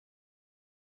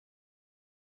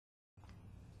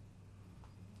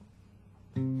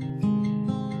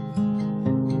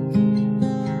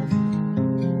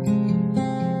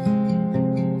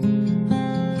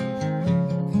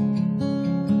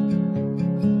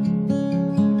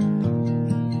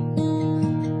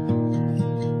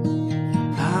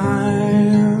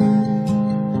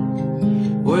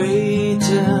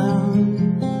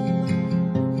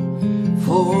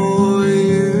For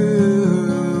you,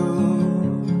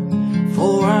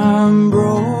 for I'm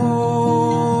broken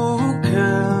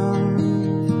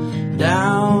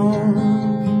down,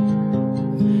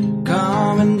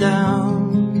 coming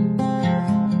down,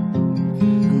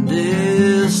 and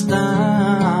this time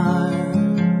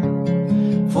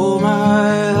for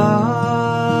my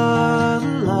heart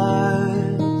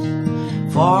lies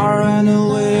far and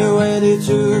away, ready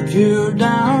to took you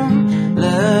down.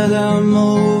 Let them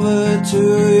over to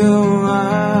your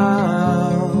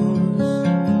house,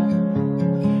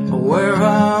 where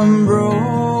I'm broken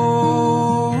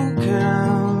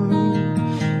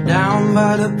down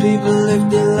by the people. If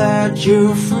they let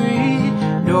you free,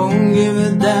 don't give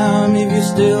a damn if you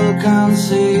still can't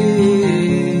see.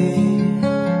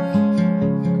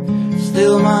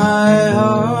 Still my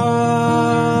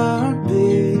heart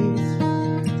beats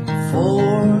for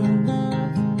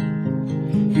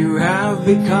you have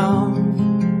become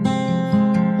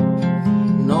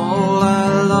and all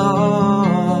I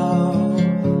love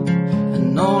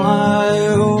and all I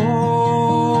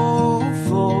hope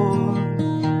for,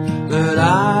 but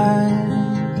I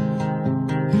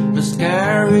must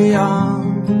carry on,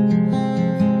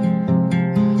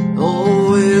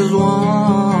 always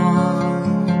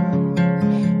one,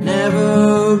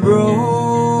 never broken.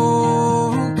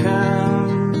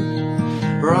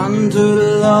 Run to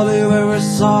the lobby where I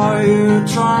saw you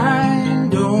trying.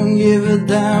 Don't give a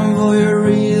damn for your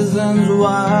reasons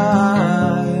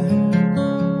why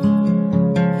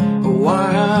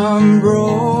I'm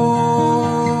broken.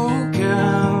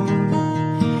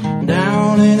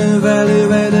 Down in a valley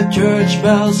where the church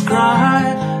bells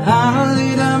cry, I'll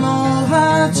lead them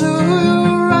over to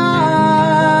your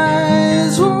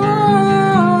eyes. Whoa.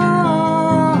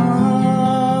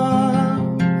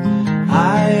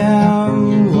 I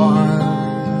am one.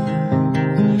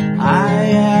 I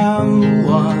am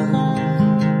one.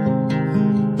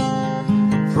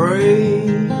 Pray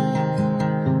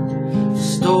the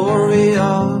story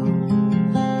of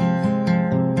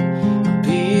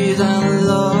peace and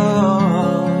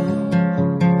love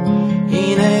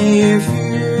in a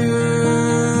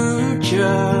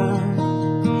future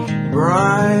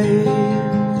bright.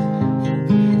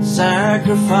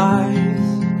 Sacrifice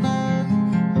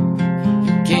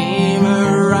came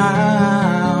around,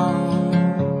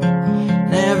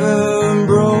 never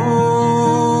broken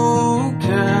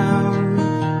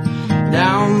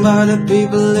down by the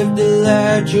people. If they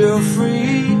let you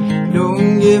free,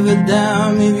 don't give a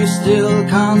damn if you still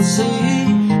can't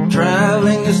see.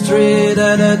 Traveling a street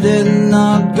that I did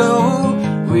not go,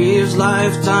 weaves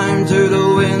lifetime to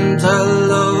the winter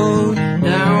low.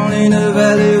 Down in a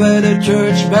valley where the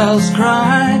church bells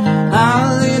cry,